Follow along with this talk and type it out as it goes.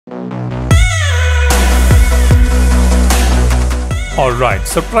Alright,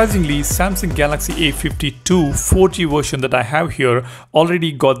 surprisingly, Samsung Galaxy A52 4G version that I have here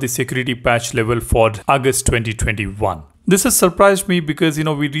already got the security patch level for August 2021. This has surprised me because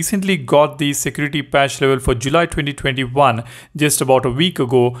we recently got the security patch level for July 2021 just about a week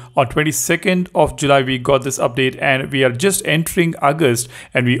ago. On 22nd of July we got this update and we are just entering August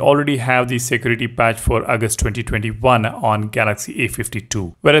and we already have the security patch for August 2021 on Galaxy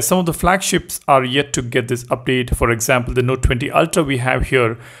A52. Whereas some of the flagships are yet to get this update. For example, the Note 20 Ultra we have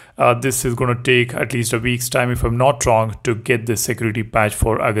here, this is going to take at least a week's time if I'm not wrong to get the security patch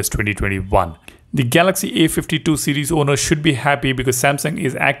for August 2021. The Galaxy A52 series owners should be happy because Samsung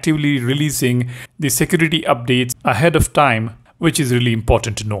is actively releasing the security updates ahead of time, which is really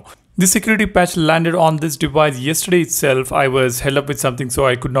important to know. The security patch landed on this device yesterday itself. I was held up with something so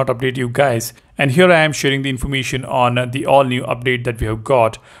I could not update you guys. And here I am sharing the information on the all new update that we have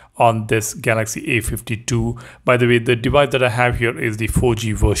got on this Galaxy A52. By the way, the device that I have here is the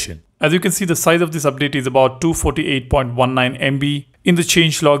 4G version. As you can see, the size of this update is about 248.19 MB. In the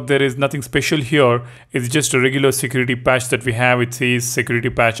changelog, there is nothing special here. It's just a regular security patch that we have. It says security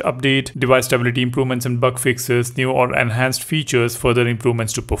patch update, device stability improvements and bug fixes, new or enhanced features, further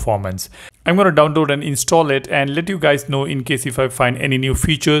improvements to performance. I'm going to download and install it and let you guys know in case if I find any new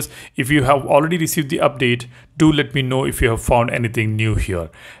features. If you have already received the update, do let me know if you have found anything new here.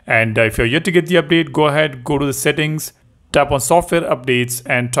 And if you're yet to get the update, go ahead, go to the settings, tap on software updates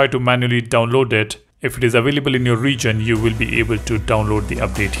and try to manually download it. If it is available in your region, you will be able to download the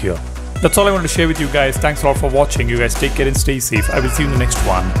update here. That's all I wanted to share with you guys. Thanks a lot for watching. You guys take care and stay safe. I will see you in the next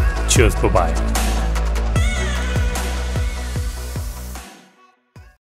one. Cheers. Bye-bye.